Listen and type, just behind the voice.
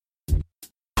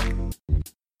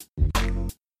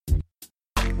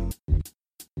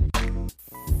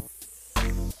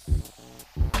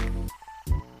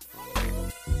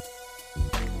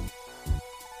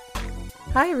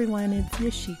Hi everyone, it's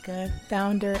Yashika,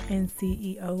 founder and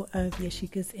CEO of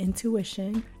Yashika's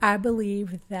Intuition. I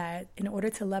believe that in order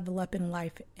to level up in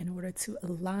life, in order to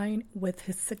align with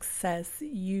his success,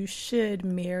 you should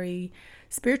marry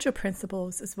spiritual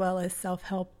principles as well as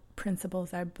self-help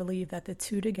principles. I believe that the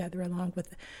two together, along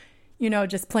with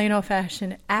just plain old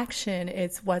fashioned action,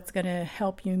 it's what's going to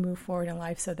help you move forward in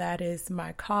life. So that is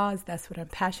my cause. That's what I'm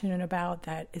passionate about.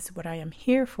 That is what I am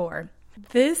here for.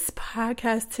 This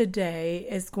podcast today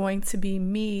is going to be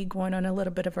me going on a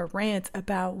little bit of a rant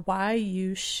about why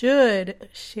you should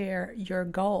share your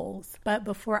goals. But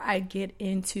before I get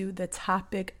into the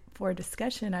topic for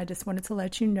discussion, I just wanted to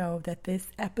let you know that this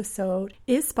episode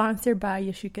is sponsored by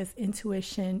Yashika's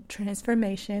Intuition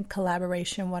Transformation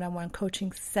Collaboration One-on-One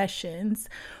Coaching Sessions,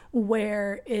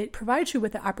 where it provides you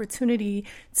with the opportunity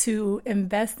to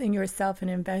invest in yourself and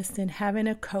invest in having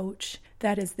a coach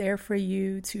that is there for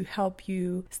you to help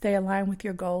you stay aligned with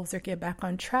your goals or get back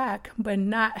on track, but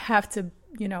not have to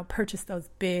purchase those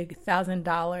big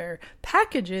 $1,000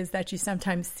 packages that you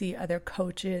sometimes see other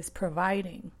coaches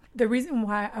providing. The reason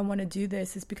why I want to do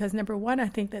this is because, number one, I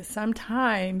think that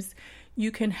sometimes you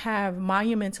can have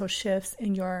monumental shifts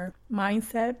in your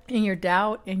mindset, in your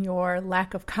doubt, in your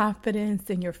lack of confidence,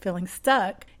 in your feeling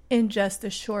stuck in just a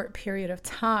short period of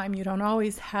time. You don't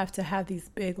always have to have these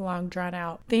big, long, drawn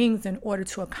out things in order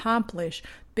to accomplish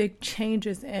big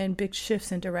changes and big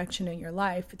shifts in direction in your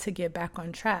life to get back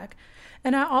on track.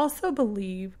 And I also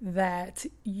believe that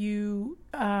you,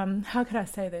 how could I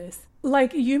say this?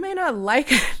 Like, you may not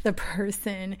like the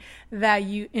person that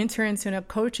you enter into a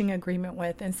coaching agreement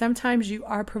with. And sometimes you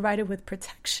are provided with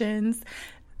protections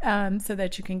so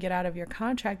that you can get out of your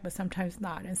contract, but sometimes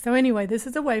not. And so anyway, this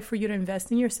is a way for you to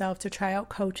invest in yourself, to try out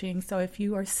coaching. So if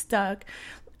you are stuck,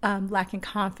 lacking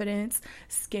confidence,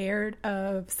 scared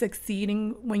of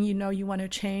succeeding when you know you want to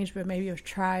change, but maybe you've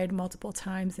tried multiple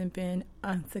times and been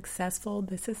unsuccessful,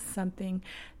 this is something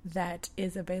that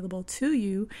is available to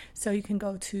you. So you can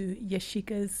go to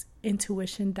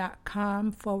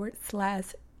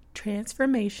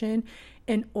yashikasintuition.com/transformation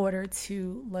in order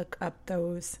to look up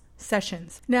those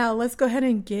sessions. Now, let's go ahead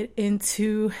and get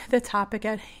into the topic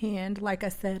at hand. Like I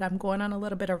said, I'm going on a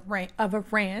little bit of a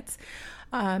rant.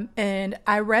 And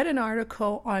I read an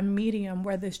article on Medium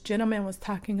where this gentleman was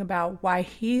talking about why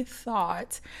he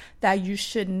thought that you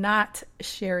should not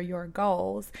share your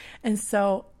goals. And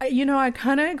so, I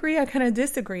kind of agree, I kind of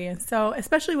disagree. And so,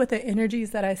 especially with the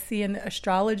energies that I see in the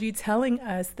astrology telling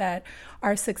us that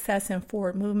our success and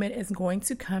forward movement is going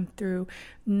to come through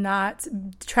not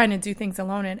trying to do things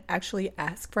alone and actually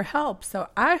ask for help. So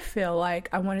I feel like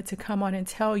I wanted to come on and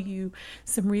tell you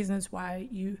some reasons why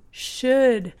you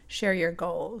should share your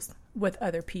goals with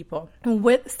other people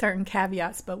with certain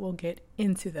caveats, but we'll get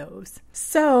into those.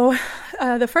 So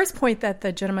the first point that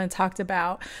the gentleman talked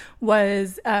about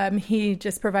was he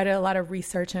just provided a lot of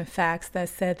research and facts that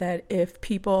said that if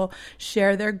people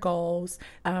share their goals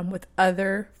with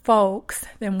other folks,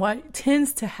 then what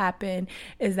tends to happen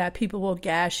is that people will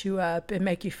gas you up and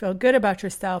make you feel good about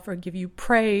yourself or give you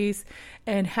praise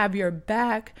and have your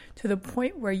back to the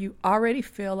point where you already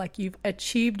feel like you've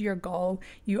achieved your goal.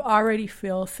 You already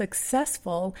feel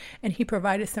successful. And he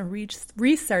provided some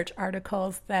research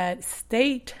articles that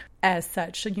state as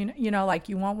such. So, like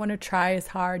you won't want to try as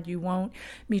hard, you won't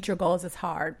meet your goals as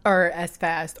hard or as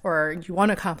fast, or you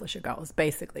won't accomplish your goals,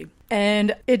 basically.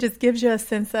 And it just gives you a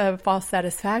sense of false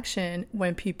satisfaction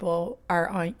when people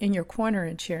are in your corner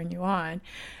and cheering you on.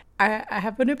 I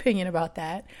have an opinion about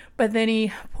that. But then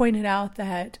he pointed out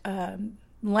that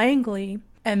Langley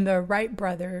and the Wright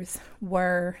brothers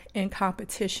were in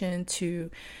competition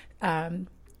to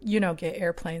get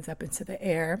airplanes up into the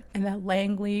air, and that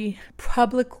Langley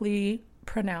publicly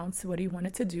pronounced what he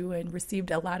wanted to do and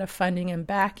received a lot of funding and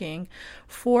backing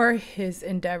for his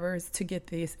endeavors to get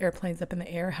these airplanes up in the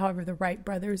air. However, the Wright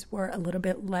brothers were a little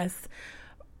bit less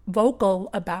vocal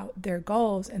about their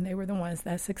goals, and they were the ones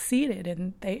that succeeded.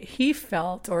 And he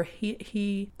felt, or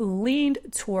he leaned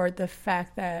toward the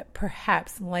fact that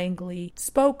perhaps Langley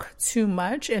spoke too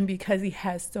much, and because he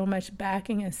has so much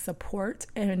backing and support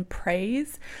and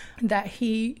praise, that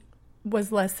he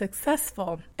was less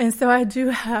successful. And so I do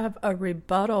have a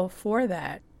rebuttal for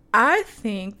that. I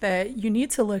think that you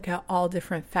need to look at all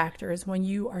different factors when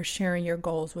you are sharing your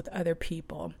goals with other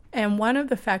people. And one of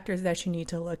the factors that you need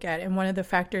to look at, and one of the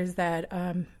factors that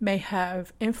may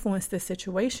have influenced the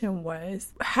situation,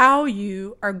 was how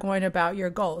you are going about your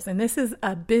goals. And this is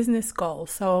a business goal.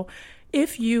 So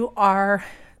if you are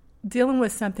dealing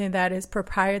with something that is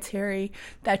proprietary,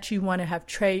 that you want to have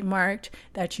trademarked,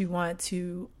 that you want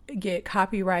to get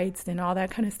copyrights and all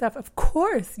that kind of stuff, of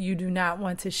course you do not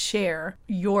want to share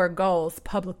your goals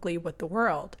publicly with the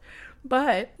world.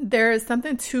 But there is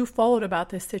something twofold about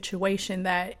this situation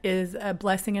that is a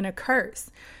blessing and a curse.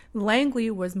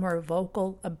 Langley was more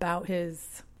vocal about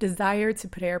his desire to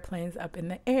put airplanes up in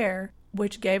the air,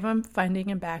 which gave him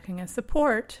funding and backing and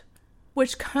support,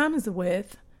 which comes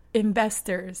with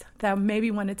investors that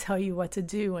maybe want to tell you what to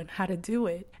do and how to do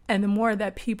it. And the more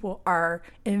that people are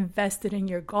invested in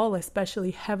your goal,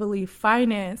 especially heavily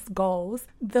financed goals,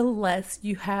 the less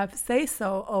you have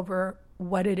say-so over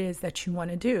what it is that you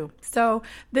want to do. So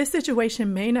this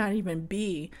situation may not even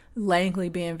be Langley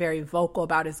being very vocal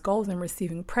about his goals and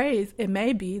receiving praise. It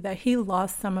may be that he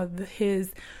lost some of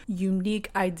his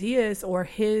unique ideas or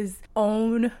his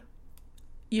own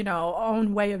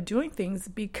way of doing things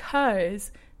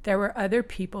because there were other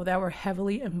people that were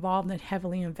heavily involved and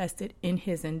heavily invested in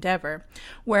his endeavor,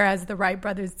 whereas the Wright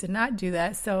brothers did not do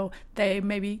that. So they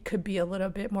maybe could be a little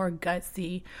bit more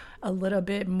gutsy, a little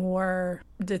bit more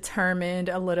determined,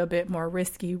 a little bit more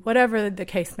risky, whatever the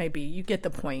case may be. You get the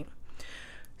point.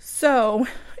 So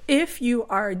if you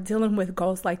are dealing with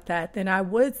goals like that, then I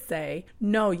would say,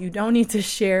 no, you don't need to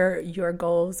share your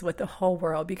goals with the whole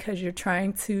world because you're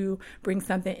trying to bring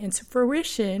something into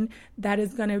fruition that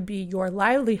is going to be your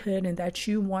livelihood and that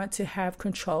you want to have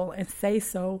control and say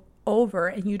so over,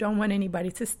 and you don't want anybody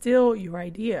to steal your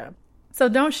idea. So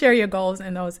don't share your goals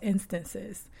in those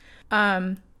instances.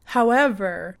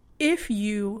 However, if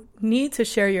you need to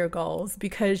share your goals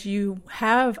because you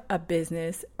have a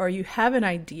business or you have an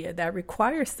idea that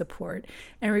requires support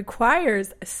and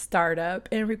requires a startup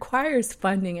and requires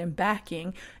funding and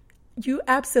backing, you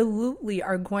absolutely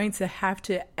are going to have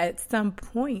to, at some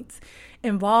point,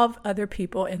 involve other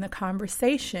people in the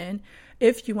conversation.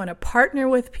 If you want to partner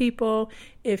with people,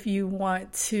 if you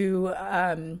want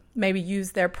to maybe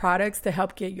use their products to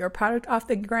help get your product off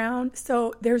the ground.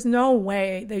 So there's no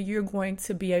way that you're going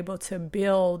to be able to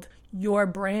build your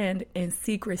brand in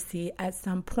secrecy at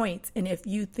some point. And if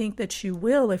you think that you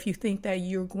will, if you think that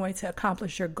you're going to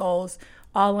accomplish your goals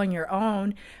all on your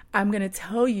own, I'm going to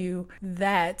tell you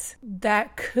that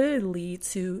that could lead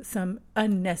to some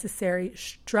unnecessary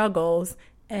struggles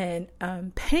and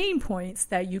pain points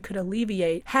that you could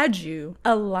alleviate had you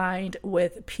aligned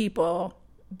with people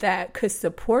that could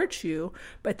support you,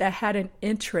 but that had an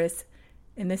interest,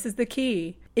 and this is the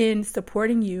key, in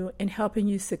supporting you and helping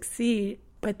you succeed,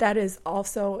 but that is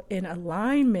also in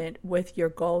alignment with your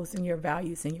goals and your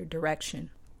values and your direction.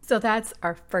 So that's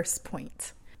our first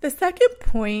point. The second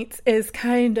point is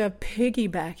kind of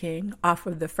piggybacking off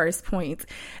of the first point.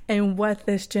 And what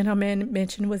this gentleman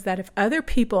mentioned was that if other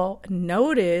people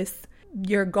notice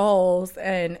your goals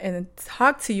and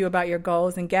talk to you about your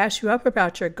goals and gas you up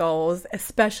about your goals,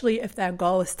 especially if that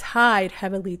goal is tied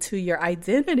heavily to your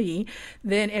identity,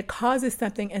 then it causes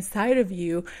something inside of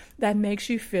you that makes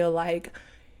you feel like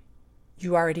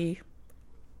you already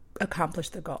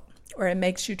accomplished the goal, or it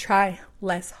makes you try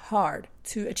less hard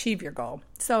to achieve your goal.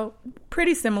 So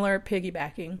pretty similar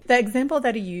piggybacking. The example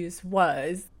that he used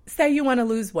was, say you want to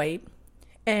lose weight,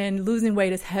 and losing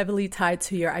weight is heavily tied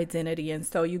to your identity. And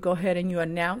so you go ahead and you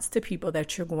announce to people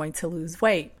that you're going to lose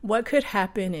weight. What could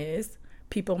happen is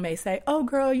people may say, oh,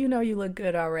 girl, you look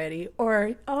good already.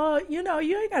 Or, oh, you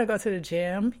ain't got to go to the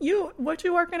gym. What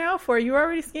you working out for? You're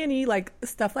already skinny, like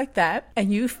stuff like that.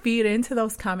 And you feed into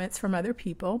those comments from other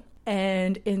people.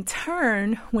 And in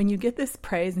turn, when you get this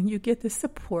praise and you get this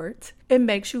support, it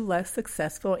makes you less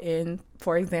successful in,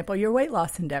 for example, your weight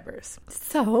loss endeavors.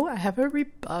 So I have a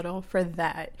rebuttal for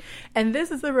that. And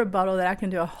this is a rebuttal that I can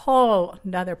do a whole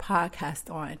nother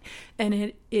podcast on. And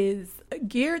it is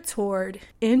geared toward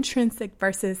intrinsic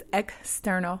versus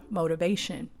external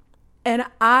motivation. And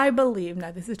I believe,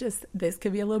 now this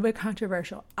could be a little bit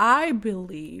controversial. I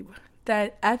believe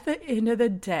that at the end of the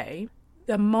day,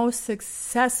 the most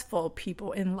successful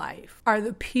people in life are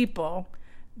the people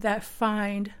that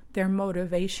find their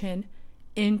motivation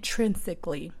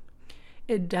intrinsically.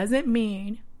 It doesn't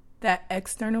mean that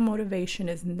external motivation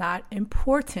is not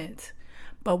important,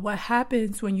 but what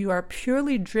happens when you are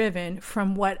purely driven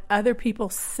from what other people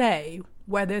say,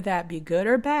 whether that be good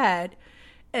or bad,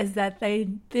 is that they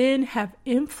then have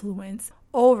influence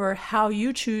over how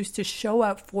you choose to show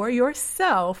up for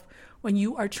yourself when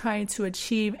you are trying to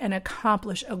achieve and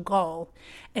accomplish a goal.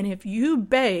 And if you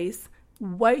base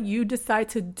what you decide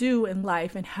to do in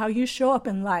life and how you show up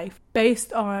in life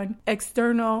based on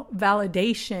external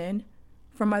validation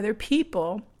from other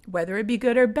people, whether it be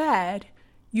good or bad,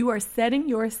 you are setting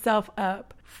yourself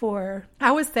up for,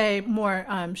 I would say, more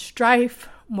strife,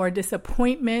 more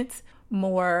disappointment,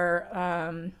 more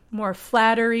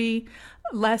flattery,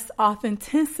 less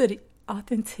authenticity,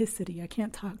 I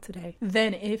can't talk today,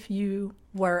 than if you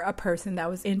were a person that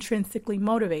was intrinsically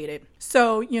motivated.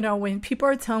 So, when people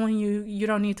are telling you you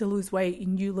don't need to lose weight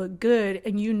and you look good,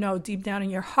 and deep down in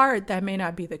your heart that may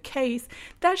not be the case,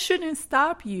 that shouldn't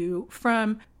stop you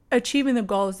from achieving the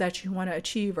goals that you want to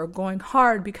achieve or going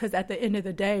hard, because at the end of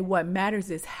the day, what matters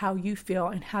is how you feel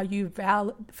and how you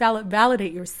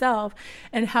validate yourself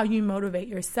and how you motivate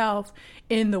yourself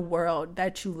in the world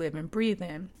that you live and breathe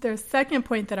in. The second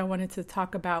point that I wanted to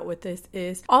talk about with this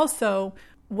is also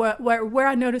where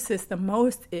I notice this the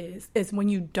most is when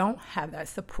you don't have that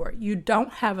support. You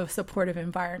don't have a supportive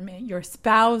environment. Your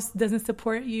spouse doesn't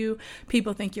support you.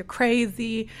 People think you're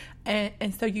crazy.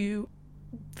 And so you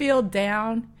feel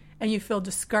down and you feel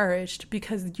discouraged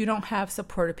because you don't have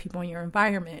supportive people in your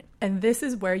environment. And this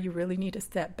is where you really need to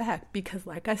step back, because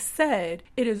like I said,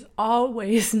 it is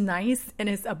always nice and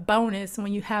it's a bonus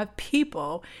when you have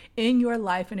people in your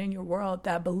life and in your world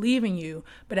that believe in you.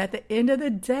 But at the end of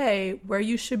the day, where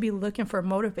you should be looking for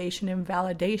motivation and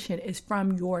validation is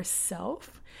from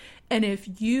yourself. And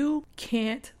if you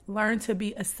can't learn to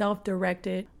be a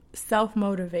self-directed,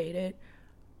 self-motivated,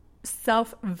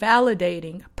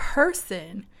 self-validating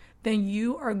person, then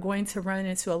you are going to run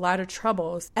into a lot of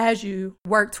troubles as you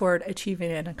work toward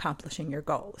achieving and accomplishing your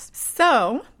goals.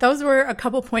 So those were a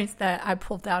couple points that I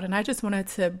pulled out, and I just wanted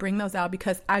to bring those out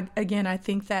because I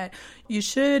think that you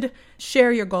should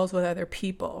share your goals with other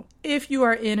people. If you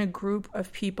are in a group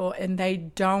of people and they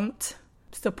don't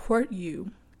support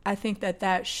you, I think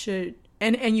that should,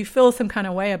 and you feel some kind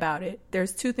of way about it,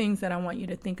 there's two things that I want you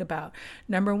to think about.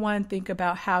 Number one, think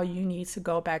about how you need to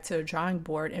go back to the drawing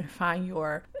board and find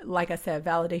your, like I said,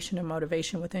 validation and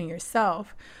motivation within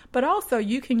yourself. But also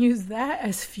you can use that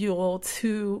as fuel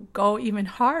to go even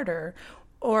harder.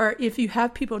 Or if you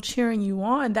have people cheering you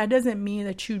on, that doesn't mean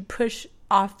that you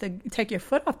take your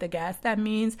foot off the gas. That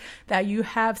means that you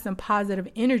have some positive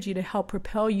energy to help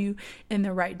propel you in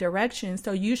the right direction.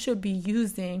 So you should be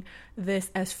using this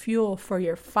as fuel for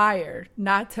your fire,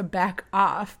 not to back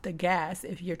off the gas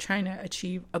if you're trying to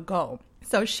achieve a goal.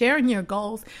 So sharing your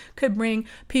goals could bring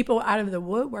people out of the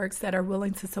woodworks that are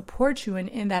willing to support you. And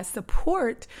in that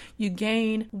support, you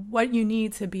gain what you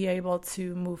need to be able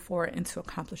to move forward and to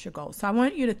accomplish your goals. So I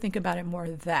want you to think about it more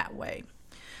that way.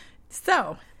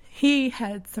 So he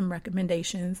had some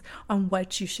recommendations on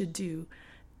what you should do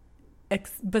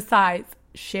besides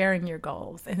sharing your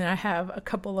goals. And I have a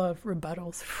couple of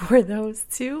rebuttals for those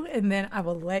too, and then I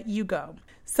will let you go.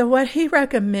 So what he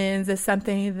recommends is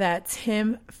something that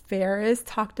Tim Ferriss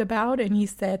talked about, and he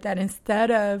said that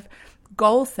instead of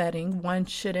goal setting, one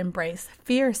should embrace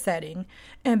fear setting.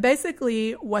 And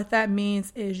basically what that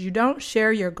means is you don't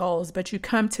share your goals, but you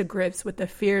come to grips with the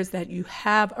fears that you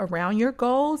have around your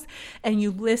goals, and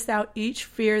you list out each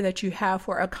fear that you have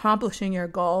for accomplishing your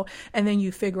goal, and then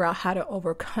you figure out how to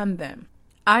overcome them.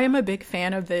 I am a big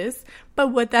fan of this, but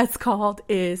what that's called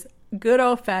is good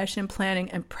old-fashioned planning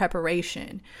and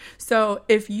preparation. So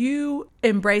if you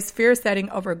embrace fear setting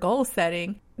over goal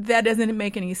setting, that doesn't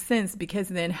make any sense, because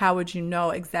then how would you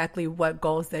know exactly what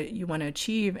goals that you want to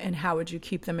achieve, and how would you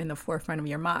keep them in the forefront of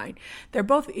your mind? They're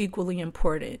both equally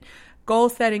important. Goal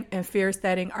setting and fear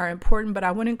setting are important, but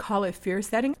I wouldn't call it fear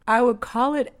setting. I would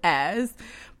call it as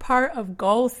part of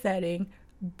goal setting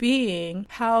being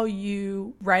how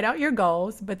you write out your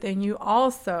goals, but then you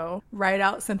also write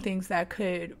out some things that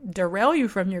could derail you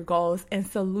from your goals and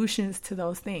solutions to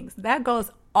those things. That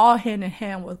goes all hand in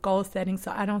hand with goal setting,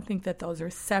 so I don't think that those are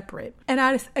separate. And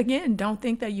I just, again, don't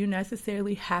think that you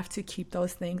necessarily have to keep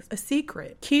those things a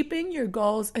secret. Keeping your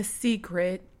goals a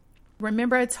secret,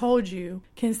 remember I told you,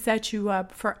 can set you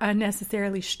up for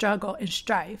unnecessarily struggle and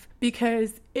strife.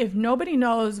 Because if nobody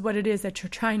knows what it is that you're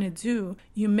trying to do,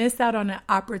 you miss out on an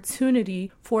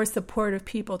opportunity for supportive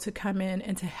people to come in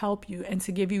and to help you and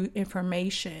to give you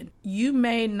information. You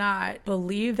may not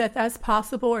believe that that's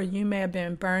possible, or you may have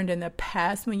been burned in the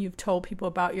past when you've told people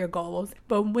about your goals.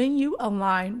 But when you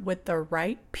align with the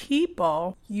right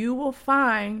people, you will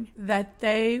find that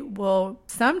they will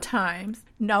sometimes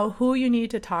know who you need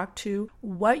to talk to,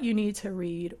 what you need to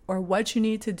read, or what you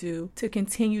need to do to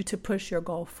continue to push your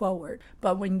goal forward.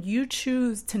 But when you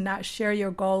choose to not share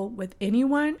your goal with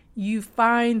anyone, you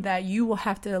find that you will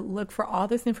have to look for all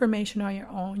this information on your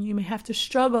own. You may have to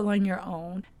struggle on your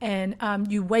own, and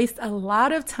you waste a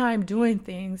lot of time doing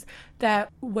things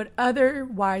that would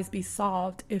otherwise be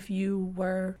solved if you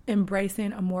were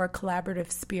embracing a more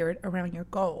collaborative spirit around your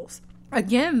goals.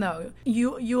 Again, though,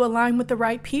 you align with the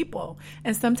right people,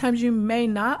 and sometimes you may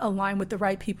not align with the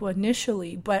right people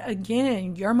initially, but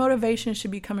again, your motivation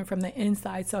should be coming from the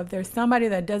inside. So if there's somebody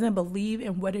that doesn't believe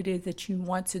in what it is that you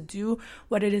want to do,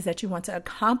 what it is that you want to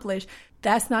accomplish,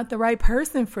 that's not the right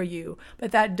person for you.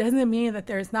 But that doesn't mean that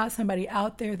there's not somebody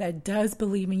out there that does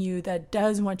believe in you, that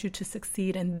does want you to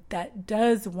succeed, and that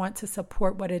does want to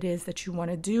support what it is that you want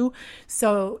to do.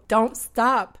 So don't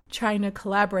stop trying to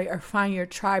collaborate or find your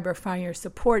tribe or find your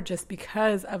support just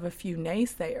because of a few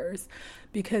naysayers.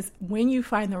 Because when you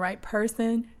find the right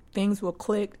person, things will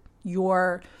click.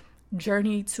 Your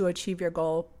journey to achieve your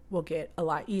goal will get a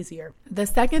lot easier. The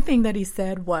second thing that he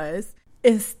said was,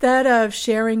 instead of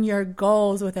sharing your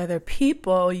goals with other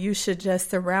people, you should just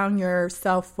surround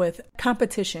yourself with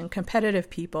competitive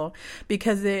people,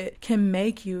 because it can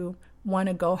make you want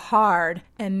to go hard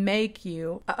and make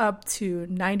you up to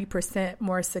 90%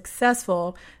 more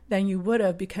successful than you would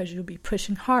have, because you'll be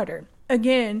pushing harder.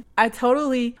 Again, I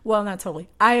agree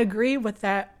with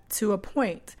that to a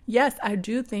point. Yes, I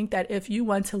do think that if you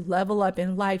want to level up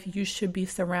in life, you should be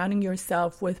surrounding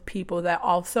yourself with people that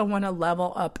also want to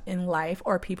level up in life,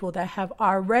 or people that have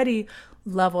already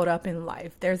leveled up in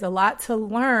life. There's a lot to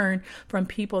learn from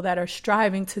people that are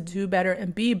striving to do better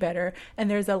and be better. And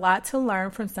there's a lot to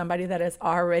learn from somebody that has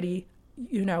already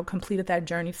completed that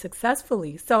journey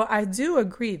successfully. So I do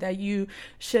agree that you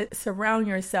should surround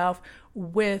yourself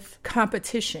with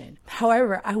competition.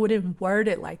 However, I wouldn't word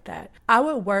it like that. I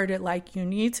would word it like you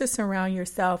need to surround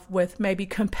yourself with maybe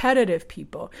competitive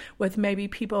people, with maybe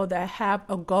people that have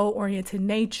a goal-oriented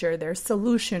nature. They're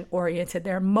solution-oriented.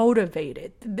 They're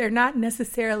motivated. They're not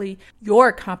necessarily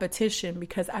your competition,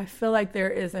 because I feel like there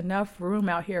is enough room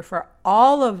out here for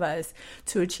all of us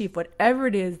to achieve whatever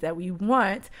it is that we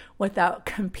want without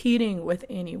competing with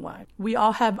anyone. We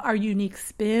all have our unique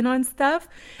spin on stuff.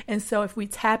 And so if we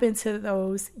tap into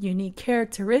those unique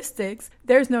characteristics,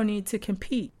 there's no need to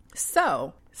compete.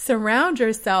 So surround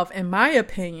yourself, in my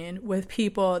opinion, with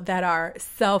people that are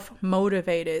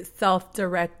self-motivated,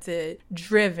 self-directed,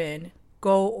 driven,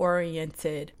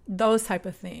 goal-oriented, those type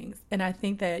of things. And I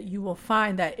think that you will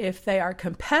find that if they are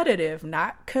competitive,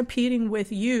 not competing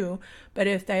with you, but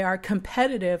if they are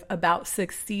competitive about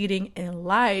succeeding in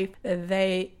life,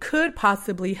 they could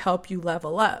possibly help you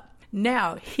level up.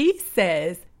 Now, he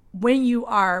says, when you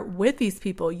are with these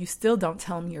people, you still don't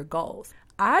tell them your goals.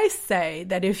 I say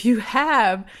that if you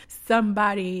have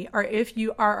somebody, or if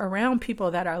you are around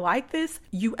people that are like this,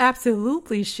 you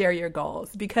absolutely share your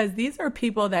goals, because these are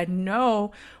people that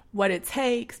know what it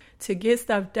takes to get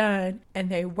stuff done, and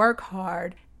they work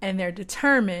hard, and they're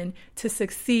determined to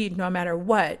succeed no matter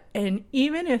what. And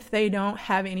even if they don't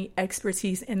have any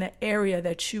expertise in the area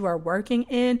that you are working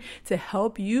in to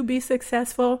help you be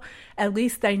successful, at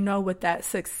least they know what that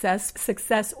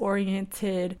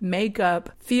success-oriented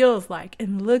makeup feels like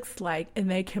and looks like,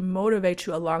 and they can motivate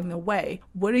you along the way.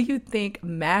 What do you think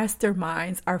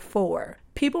masterminds are for?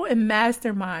 People in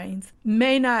masterminds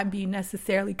may not be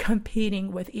necessarily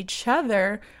competing with each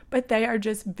other, but they are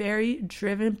just very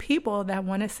driven people that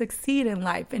want to succeed in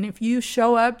life. And if you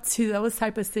show up to those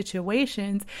type of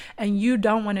situations and you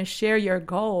don't want to share your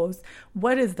goals,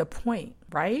 what is the point,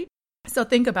 right? So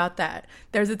think about that.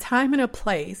 There's a time and a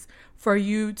place for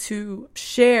you to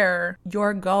share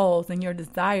your goals and your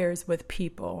desires with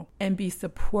people and be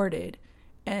supported.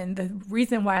 And the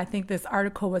reason why I think this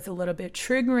article was a little bit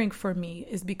triggering for me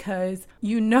is because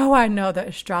I know the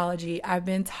astrology. I've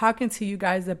been talking to you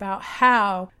guys about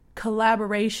how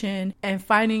collaboration and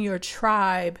finding your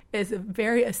tribe is a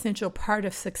very essential part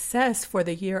of success for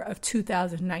the year of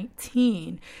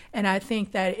 2019. And I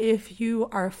think that if you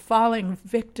are falling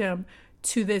victim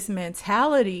to this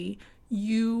mentality,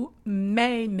 you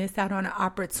may miss out on an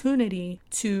opportunity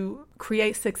to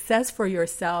create success for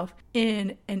yourself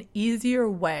in an easier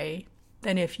way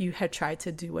than if you had tried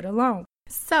to do it alone.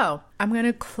 So I'm going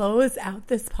to close out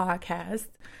this podcast.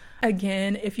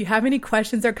 Again, if you have any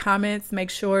questions or comments, make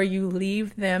sure you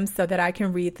leave them so that I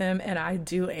can read them, and I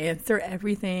do answer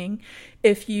everything.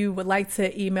 If you would like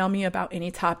to email me about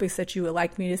any topics that you would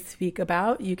like me to speak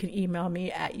about, you can email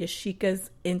me at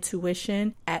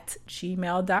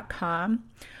yashikasintuition@gmail.com.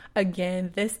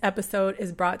 Again, this episode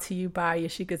is brought to you by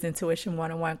Yashika's Intuition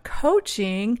One-on-One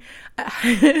Coaching.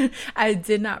 I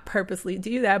did not purposely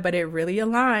do that, but it really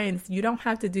aligns. You don't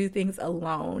have to do things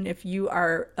alone. If you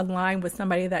are aligned with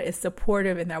somebody that is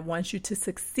supportive and that wants you to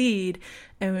succeed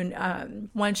and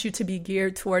wants you to be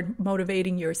geared toward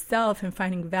motivating yourself and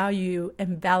finding value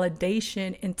and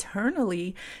validation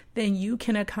internally, then you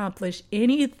can accomplish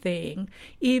anything,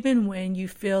 even when you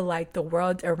feel like the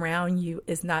world around you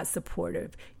is not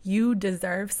supportive. You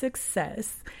deserve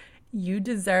success. You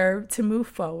deserve to move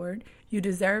forward. You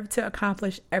deserve to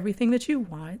accomplish everything that you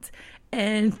want.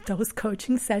 And those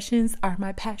coaching sessions are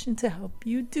my passion to help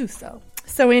you do so.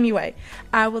 So anyway,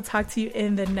 I will talk to you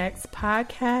in the next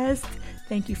podcast.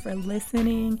 Thank you for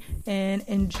listening and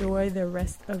enjoy the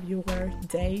rest of your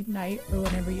day, night, or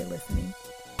whenever you're listening.